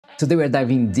Today we're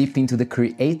diving deep into the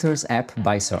Creators app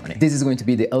by Sony. This is going to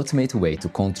be the ultimate way to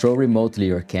control remotely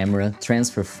your camera,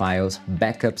 transfer files,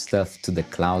 backup stuff to the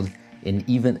cloud, and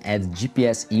even add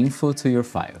GPS info to your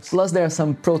files. Plus there are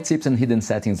some pro tips and hidden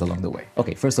settings along the way.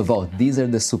 Okay, first of all, these are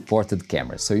the supported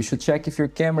cameras, so you should check if your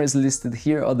camera is listed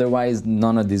here, otherwise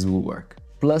none of these will work.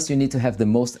 Plus you need to have the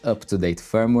most up-to-date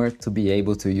firmware to be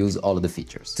able to use all of the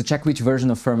features. To check which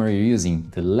version of firmware you're using,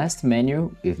 the last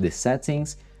menu with the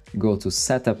settings, go to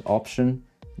Setup option,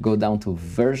 go down to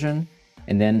Version,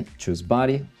 and then choose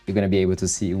Body. You're going to be able to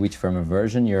see which firmware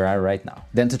version you are right now.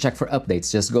 Then to check for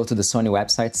updates, just go to the Sony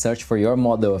website, search for your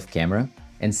model of camera,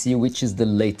 and see which is the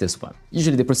latest one.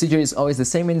 Usually the procedure is always the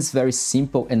same and it's very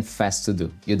simple and fast to do.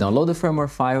 You download the firmware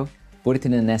file, put it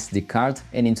in an SD card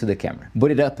and into the camera.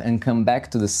 Boot it up and come back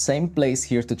to the same place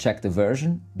here to check the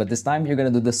version, but this time you're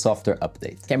gonna do the software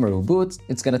update. Camera will boot,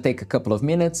 it's gonna take a couple of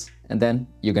minutes, and then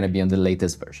you're gonna be on the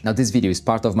latest version. Now this video is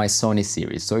part of my Sony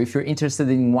series, so if you're interested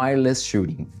in wireless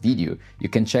shooting video, you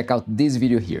can check out this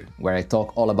video here, where I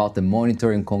talk all about the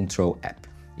Monitor and Control app.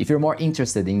 If you're more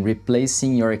interested in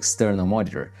replacing your external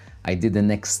monitor, I did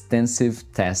an extensive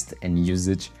test and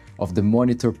usage of the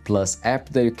Monitor Plus app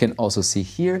that you can also see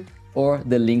here, or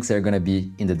the links are gonna be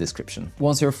in the description.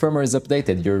 Once your firmware is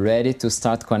updated, you're ready to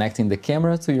start connecting the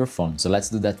camera to your phone. So let's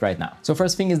do that right now. So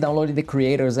first thing is downloading the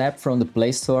Creators app from the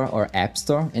Play Store or App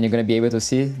Store, and you're gonna be able to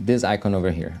see this icon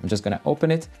over here. I'm just gonna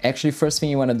open it. Actually, first thing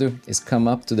you wanna do is come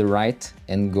up to the right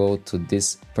and go to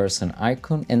this person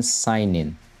icon and sign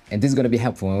in. And this is gonna be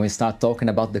helpful when we start talking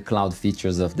about the cloud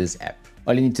features of this app.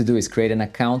 All you need to do is create an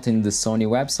account in the Sony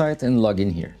website and log in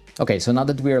here. Okay, so now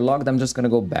that we are logged, I'm just gonna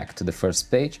go back to the first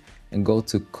page and go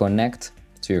to connect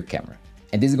to your camera.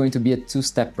 And this is going to be a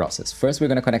two-step process. First, we're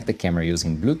gonna connect the camera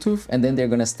using Bluetooth, and then they're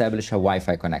gonna establish a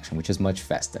Wi-Fi connection, which is much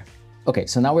faster. Okay,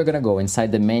 so now we're gonna go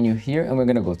inside the menu here, and we're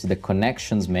gonna go to the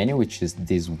connections menu, which is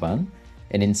this one.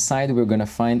 And inside, we're gonna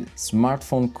find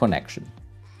smartphone connection.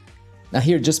 Now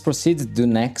here, just proceed, do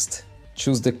next,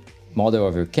 choose the model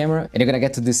of your camera, and you're gonna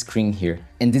get to this screen here.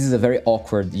 And this is a very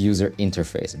awkward user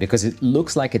interface because it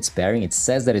looks like it's pairing, it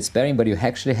says that it's pairing, but you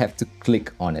actually have to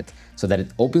click on it so that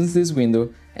it opens this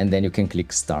window, and then you can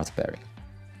click Start Pairing.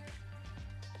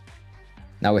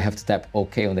 Now we have to tap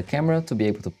OK on the camera to be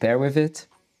able to pair with it.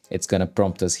 It's gonna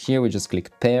prompt us here, we just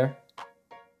click Pair,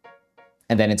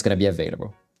 and then it's gonna be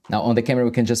available. Now on the camera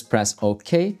we can just press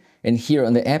OK, and here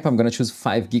on the app I'm gonna choose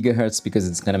 5 GHz because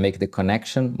it's gonna make the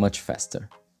connection much faster.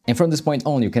 And from this point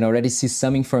on, you can already see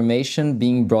some information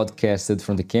being broadcasted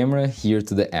from the camera here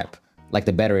to the app, like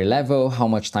the battery level, how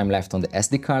much time left on the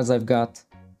SD cards I've got,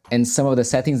 and some of the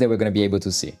settings that we're going to be able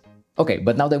to see. Okay,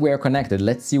 but now that we are connected,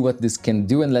 let's see what this can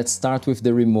do, and let's start with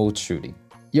the remote shooting.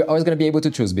 You're always going to be able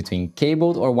to choose between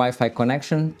cabled or Wi-Fi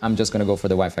connection. I'm just going to go for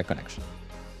the Wi-Fi connection.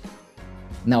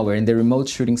 Now we're in the remote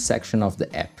shooting section of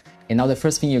the app. And now the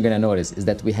first thing you're gonna notice is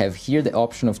that we have here the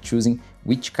option of choosing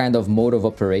which kind of mode of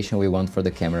operation we want for the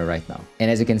camera right now.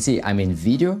 And as you can see, I'm in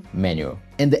video manual,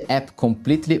 and the app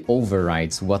completely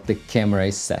overrides what the camera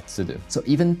is set to do. So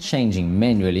even changing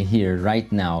manually here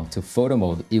right now to photo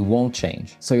mode, it won't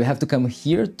change. So you have to come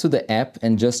here to the app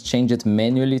and just change it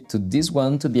manually to this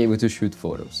one to be able to shoot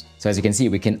photos. So as you can see,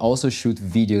 we can also shoot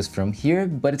videos from here,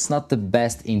 but it's not the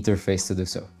best interface to do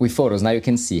so. With photos, now you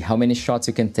can see how many shots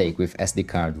you can take with SD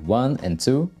card 1 and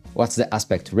 2, what's the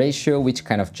aspect ratio, which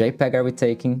kind of JPEG are we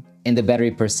taking, and the battery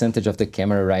percentage of the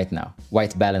camera right now.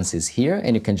 White balance is here,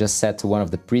 and you can just set to one of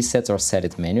the presets or set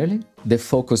it manually. The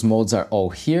focus modes are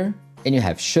all here, and you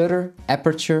have shutter,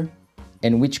 aperture,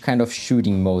 and which kind of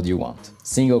shooting mode you want.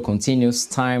 Single, continuous,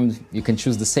 timed, you can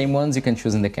choose the same ones you can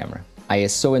choose in the camera.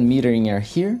 ISO and metering are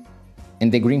here,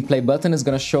 and the green play button is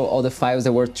gonna show all the files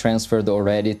that were transferred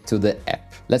already to the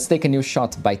app. Let's take a new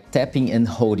shot by tapping and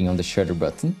holding on the shutter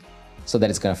button, so that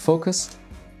it's gonna focus,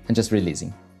 and just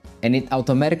releasing. And it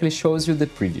automatically shows you the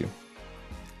preview.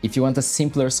 If you want a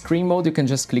simpler screen mode, you can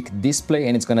just click display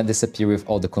and it's gonna disappear with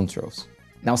all the controls.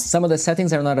 Now, some of the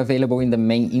settings are not available in the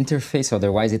main interface,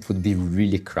 otherwise it would be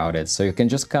really crowded. So you can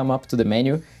just come up to the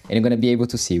menu and you're gonna be able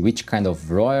to see which kind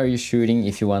of RAW are you shooting,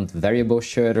 if you want variable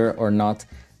shutter or not.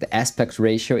 The aspect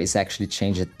ratio is actually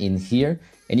changed in here.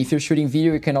 And if you're shooting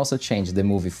video, you can also change the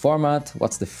movie format,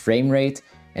 what's the frame rate,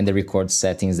 and the record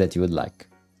settings that you would like.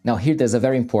 Now here there's a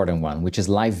very important one, which is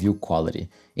live view quality.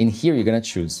 In here you're gonna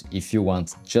choose if you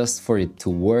want just for it to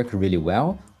work really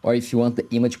well, or if you want the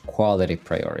image quality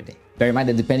priority. Bear in mind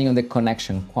that depending on the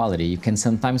connection quality, you can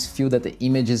sometimes feel that the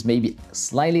image is maybe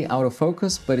slightly out of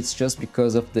focus, but it's just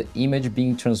because of the image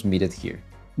being transmitted here.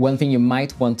 One thing you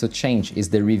might want to change is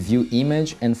the review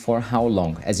image and for how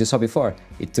long. As you saw before,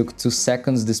 it took 2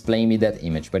 seconds displaying me that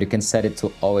image, but you can set it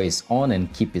to always on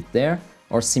and keep it there,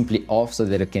 or simply off so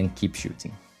that you can keep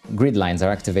shooting. Grid lines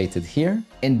are activated here,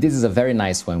 and this is a very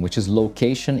nice one, which is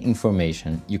location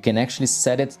information. You can actually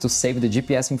set it to save the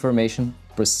GPS information,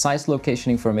 precise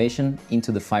location information,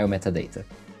 into the file metadata.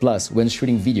 Plus, when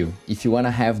shooting video, if you want to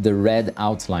have the red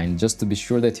outline just to be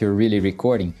sure that you're really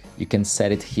recording, you can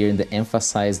set it here in the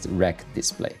emphasized rec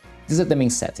display. These are the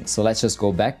main settings, so let's just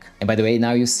go back. And by the way,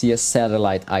 now you see a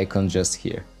satellite icon just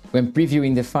here. When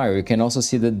previewing the file, you can also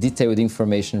see the detailed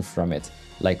information from it,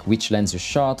 like which lens you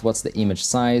shot, what's the image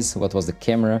size, what was the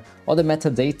camera, all the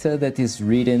metadata that is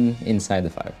written inside the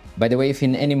file. By the way, if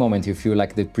in any moment you feel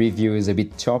like the preview is a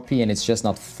bit choppy and it's just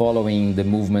not following the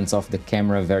movements of the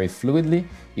camera very fluidly,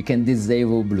 you can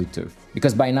disable Bluetooth.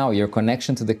 Because by now your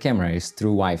connection to the camera is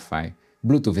through Wi-Fi.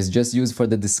 Bluetooth is just used for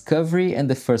the discovery and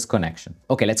the first connection.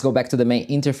 Okay, let's go back to the main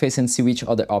interface and see which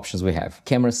other options we have.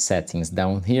 Camera settings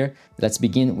down here. Let's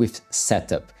begin with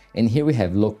setup. And here we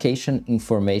have location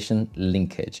information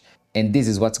linkage. And this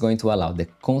is what's going to allow the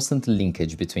constant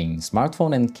linkage between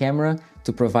smartphone and camera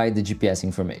to provide the GPS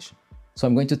information. So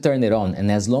I'm going to turn it on,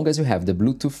 and as long as you have the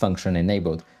Bluetooth function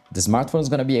enabled, the smartphone is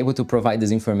going to be able to provide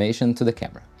this information to the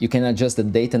camera. You can adjust the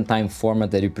date and time format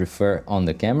that you prefer on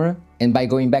the camera. And by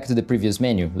going back to the previous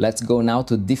menu, let's go now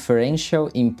to Differential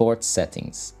Import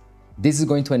settings. This is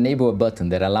going to enable a button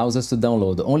that allows us to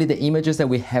download only the images that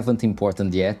we haven't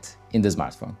imported yet in the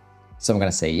smartphone. So I'm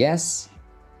going to say yes.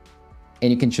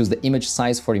 And you can choose the image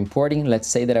size for importing. Let's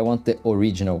say that I want the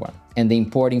original one. And the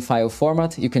importing file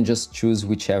format, you can just choose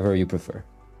whichever you prefer.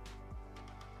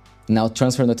 Now,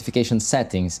 transfer notification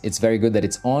settings, it's very good that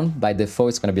it's on. By default,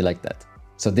 it's going to be like that.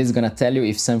 So this is going to tell you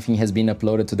if something has been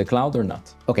uploaded to the cloud or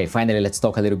not. Okay, finally, let's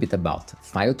talk a little bit about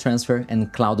file transfer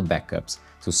and cloud backups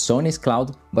to Sony's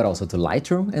cloud, but also to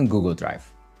Lightroom and Google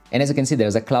Drive. And as you can see,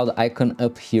 there's a cloud icon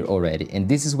up here already. And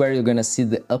this is where you're going to see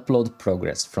the upload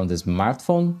progress from the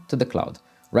smartphone to the cloud.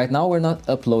 Right now, we're not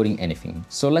uploading anything.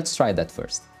 So let's try that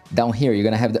first. Down here, you're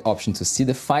going to have the option to see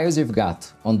the files you've got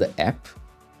on the app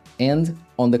and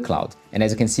on the cloud. And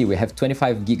as you can see, we have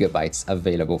 25 gigabytes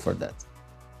available for that.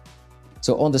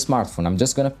 So on the smartphone, I'm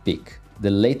just going to pick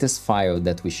the latest file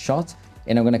that we shot,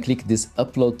 and I'm going to click this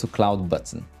upload to cloud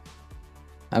button.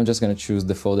 I'm just going to choose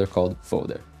the folder called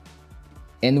folder.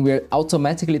 And we're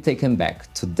automatically taken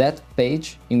back to that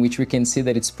page in which we can see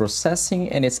that it's processing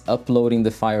and it's uploading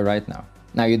the file right now.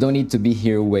 Now, you don't need to be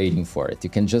here waiting for it. You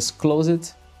can just close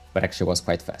it, but actually it was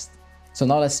quite fast. So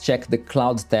now let's check the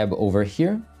cloud tab over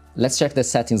here. Let's check the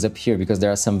settings up here because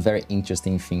there are some very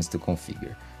interesting things to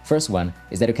configure. First one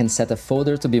is that you can set a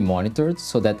folder to be monitored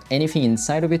so that anything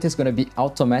inside of it is going to be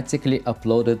automatically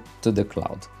uploaded to the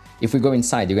cloud. If we go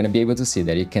inside, you're going to be able to see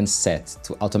that you can set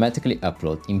to automatically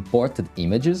upload imported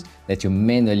images that you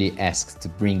manually asked to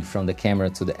bring from the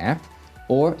camera to the app,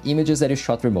 or images that you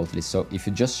shot remotely. So if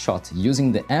you just shot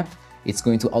using the app, it's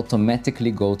going to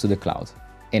automatically go to the cloud.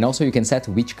 And also you can set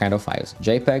which kind of files,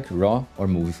 JPEG, RAW, or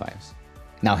movie files.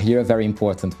 Now here a very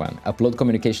important one. Upload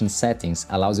communication settings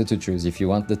allows you to choose if you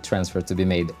want the transfer to be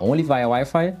made only via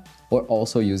Wi-Fi or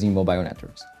also using mobile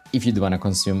networks, if you do want to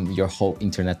consume your whole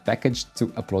internet package to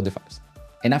upload the files.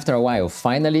 And after a while,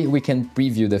 finally, we can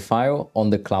preview the file on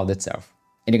the cloud itself.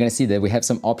 And you're going to see that we have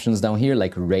some options down here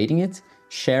like rating it,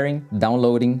 sharing,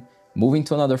 downloading, moving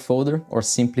to another folder, or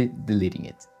simply deleting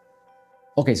it.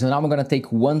 Okay, so now I'm going to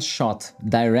take one shot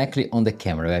directly on the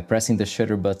camera by pressing the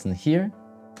shutter button here.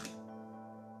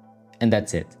 And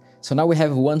that's it. So now we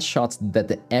have one shot that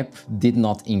the app did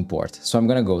not import. So I'm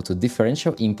going to go to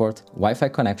Differential Import, Wi-Fi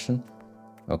connection.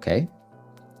 Okay.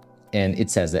 And it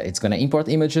says that it's going to import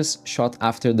images shot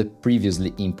after the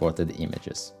previously imported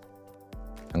images.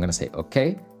 I'm going to say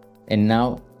OK. And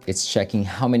now it's checking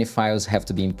how many files have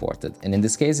to be imported. And in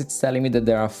this case, it's telling me that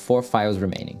there are 4 files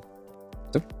remaining.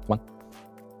 2, 1.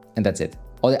 And that's it.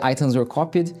 All the items were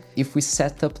copied. If we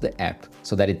set up the app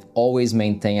so that it always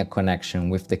maintain a connection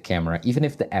with the camera, even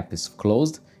if the app is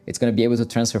closed, it's going to be able to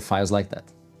transfer files like that.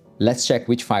 Let's check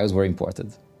which files were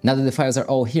imported. Now that the files are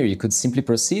all here, you could simply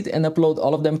proceed and upload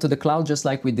all of them to the cloud just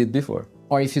like we did before.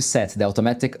 Or if you set the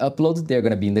automatic upload, they're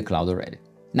going to be in the cloud already.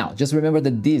 Now, just remember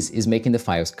that this is making the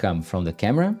files come from the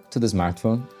camera to the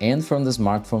smartphone and from the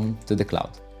smartphone to the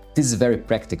cloud. This is very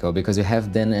practical because you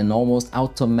have then an almost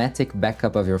automatic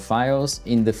backup of your files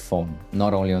in the phone,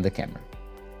 not only on the camera.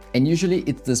 And usually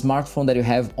it's the smartphone that you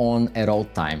have on at all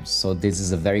times, so this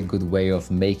is a very good way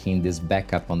of making this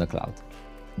backup on the cloud.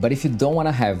 But if you don't want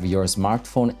to have your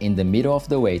smartphone in the middle of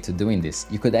the way to doing this,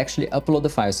 you could actually upload the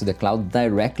files to the cloud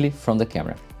directly from the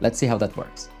camera. Let's see how that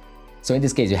works. So in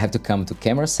this case, you have to come to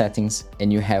camera settings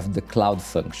and you have the cloud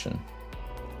function.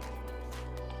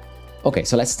 Okay,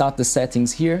 so let's start the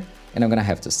settings here, and I'm gonna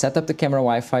have to set up the camera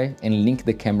Wi-Fi and link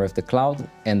the camera with the cloud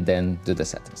and then do the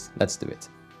settings. Let's do it.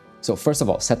 So first of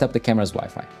all, set up the camera's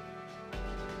Wi-Fi.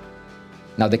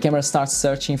 Now the camera starts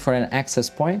searching for an access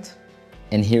point,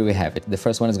 and here we have it. The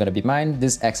first one is gonna be mine.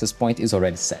 This access point is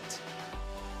already set.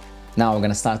 Now I'm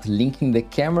gonna start linking the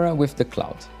camera with the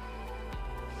cloud.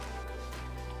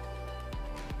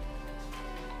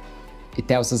 It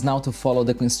tells us now to follow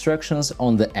the instructions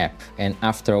on the app, and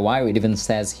after a while, it even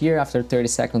says here, after 30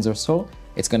 seconds or so,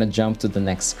 it's gonna jump to the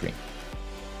next screen.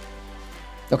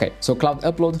 Okay, so cloud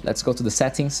upload, let's go to the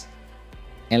settings,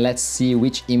 and let's see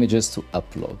which images to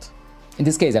upload. In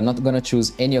this case, I'm not gonna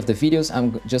choose any of the videos,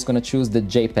 I'm just gonna choose the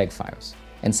JPEG files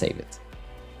and save it.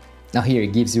 Now here,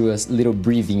 it gives you a little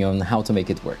briefing on how to make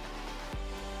it work.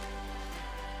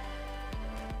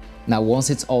 Now, once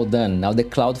it's all done, now the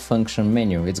cloud function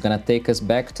menu, it's gonna take us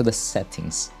back to the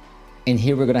settings. And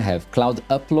here we're gonna have cloud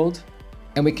upload,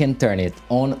 and we can turn it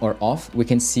on or off. We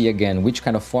can see again which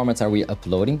kind of formats are we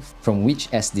uploading, from which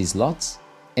SD slots,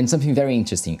 and something very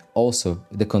interesting, also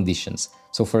the conditions.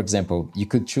 So for example, you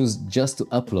could choose just to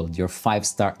upload your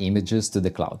 5-star images to the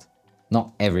cloud,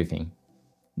 not everything.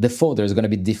 The folder is gonna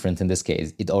be different in this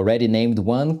case. It already named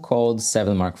one called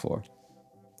A7IV.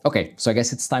 Okay, so I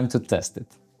guess it's time to test it.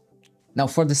 Now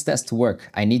for this test to work,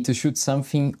 I need to shoot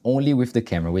something only with the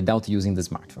camera without using the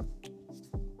smartphone.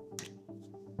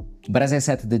 But as I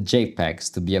set the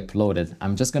JPEGs to be uploaded,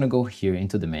 I'm just gonna go here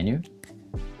into the menu.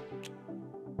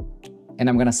 And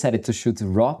I'm gonna set it to shoot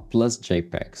RAW plus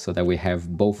JPEG so that we have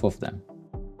both of them.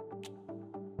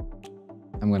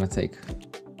 I'm gonna take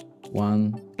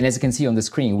one. And as you can see on the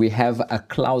screen, we have a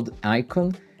cloud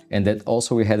icon, and that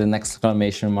also we had an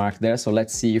exclamation mark there. So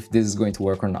let's see if this is going to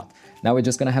work or not. Now we're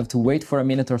just gonna have to wait for a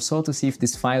minute or so to see if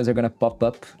these files are gonna pop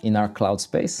up in our cloud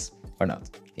space or not.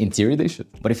 In theory, they should.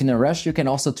 But if in a rush, you can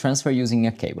also transfer using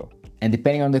a cable. And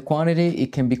depending on the quantity,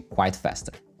 it can be quite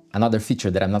faster. Another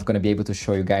feature that I'm not gonna be able to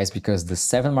show you guys because the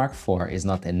A7IV is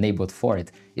not enabled for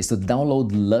it is to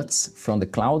download LUTs from the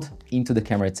cloud into the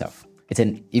camera itself. It's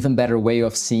an even better way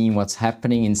of seeing what's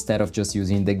happening instead of just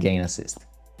using the gain assist.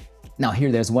 Now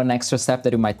here there's one extra step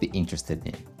that you might be interested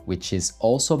in, which is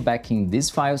also backing these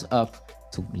files up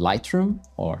to Lightroom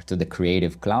or to the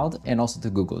Creative Cloud and also to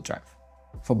Google Drive.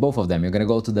 For both of them, you're gonna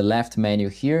go to the left menu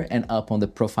here and up on the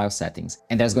profile settings.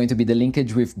 And there's going to be the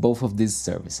linkage with both of these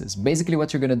services. Basically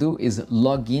what you're gonna do is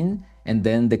log in, and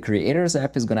then the Creators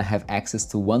app is gonna have access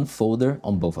to one folder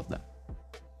on both of them.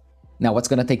 Now what's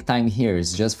gonna take time here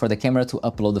is just for the camera to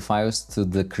upload the files to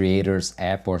the Creators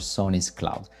app or Sony's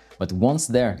cloud. But once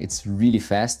there, it's really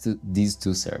fast to these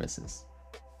two services.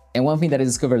 And one thing that I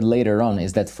discovered later on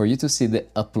is that for you to see the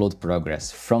upload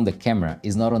progress from the camera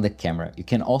is not on the camera. You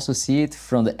can also see it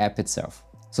from the app itself.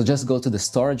 So just go to the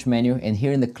storage menu, and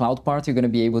here in the cloud part, you're gonna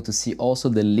be able to see also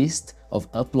the list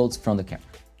of uploads from the camera.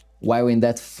 While in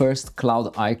that first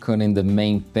cloud icon in the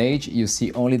main page, you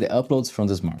see only the uploads from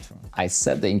the smartphone. I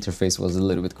said the interface was a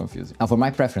little bit confusing. Now for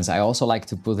my preference, I also like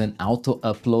to put an auto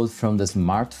upload from the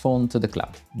smartphone to the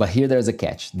cloud. But here there's a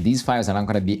catch. These files are not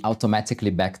gonna be automatically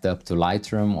backed up to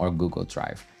Lightroom or Google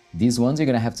Drive. These ones, you're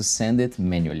gonna have to send it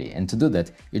manually. And to do that,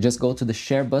 you just go to the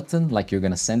share button, like you're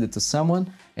gonna send it to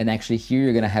someone. And actually here,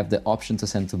 you're gonna have the option to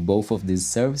send to both of these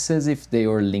services if they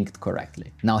are linked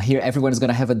correctly. Now here, everyone is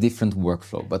gonna have a different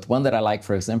workflow, but one that I like,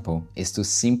 for example, is to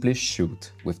simply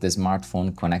shoot with the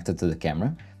smartphone connected to the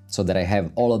camera so that I have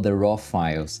all of the RAW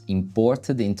files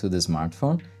imported into the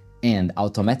smartphone and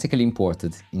automatically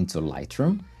imported into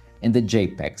Lightroom, and the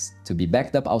JPEGs to be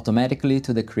backed up automatically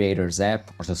to the Creators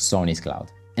app or to Sony's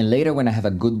cloud. And later, when I have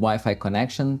a good Wi-Fi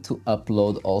connection, to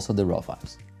upload also the RAW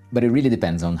files. But it really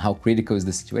depends on how critical is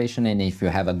the situation and if you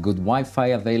have a good Wi-Fi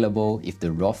available, if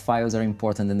the RAW files are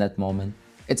important in that moment.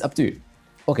 It's up to you.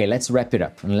 Okay, let's wrap it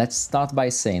up, and let's start by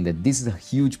saying that this is a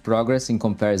huge progress in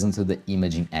comparison to the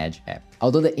Imaging Edge app.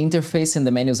 Although the interface and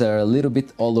the menus are a little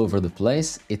bit all over the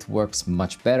place, it works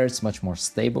much better, it's much more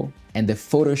stable, and the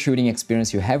photo shooting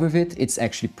experience you have with it, it's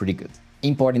actually pretty good.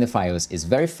 Importing the files is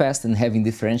very fast, and having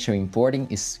differential importing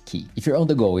is key. If you're on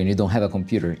the go and you don't have a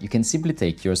computer, you can simply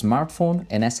take your smartphone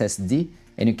and SSD,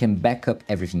 and you can back up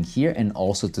everything here and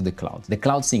also to the cloud. The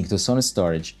cloud sync to Sony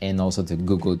storage and also to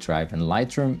Google Drive and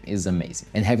Lightroom is amazing.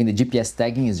 And having the GPS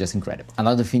tagging is just incredible.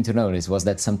 Another thing to notice was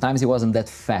that sometimes it wasn't that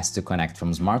fast to connect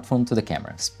from smartphone to the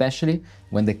camera, especially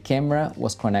when the camera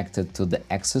was connected to the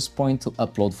access point to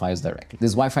upload files directly.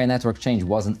 This Wi-Fi network change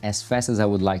wasn't as fast as I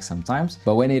would like sometimes,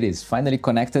 but when it is finally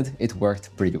connected, it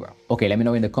worked pretty well. Okay, let me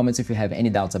know in the comments if you have any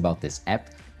doubts about this app.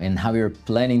 and how you're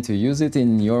planning to use it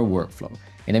in your workflow.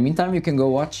 In the meantime, you can go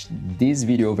watch this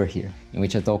video over here, in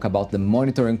which I talk about the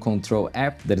monitor and control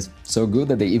app that is so good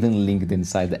that they even linked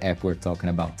inside the app we're talking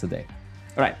about today.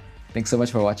 All right, thanks so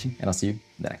much for watching, and I'll see you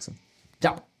in the next one.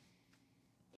 Ciao!